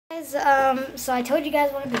guys, so I told you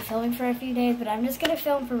guys I want to be filming for a few days, but I'm just going to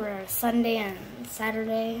film for Sunday and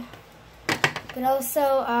Saturday. But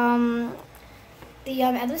also, the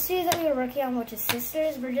other series that we were working on, which is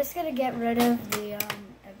Sisters, we're just going to get rid of the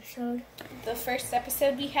episode. The first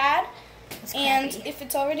episode we had. And if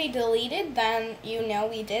it's already deleted, then you know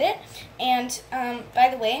we did it. And, by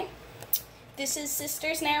the way, this is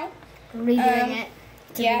Sisters now. Redoing it.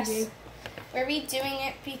 Yes. We're redoing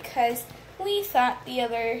it because we thought the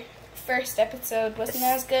other first episode wasn't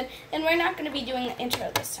as good. And we're not going to be doing the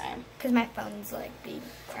intro this time. Because my phone's, like, being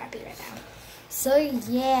crappy right now. So,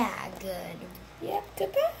 yeah, good. Yep,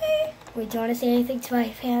 goodbye. Wait, do you want to say anything to my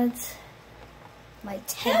fans?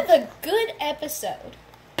 Have a good episode.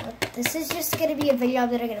 This is just going to be a video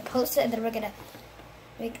that I'm going to post it, and then we're going to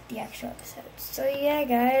make the actual episode. So, yeah,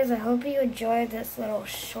 guys, I hope you enjoyed this little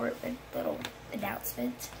short, little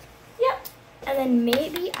announcement. Yep. And then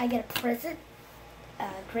maybe I get a present, a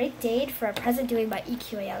great date for a present doing my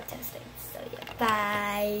EQAL testing. So, yeah,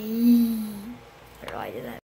 bye.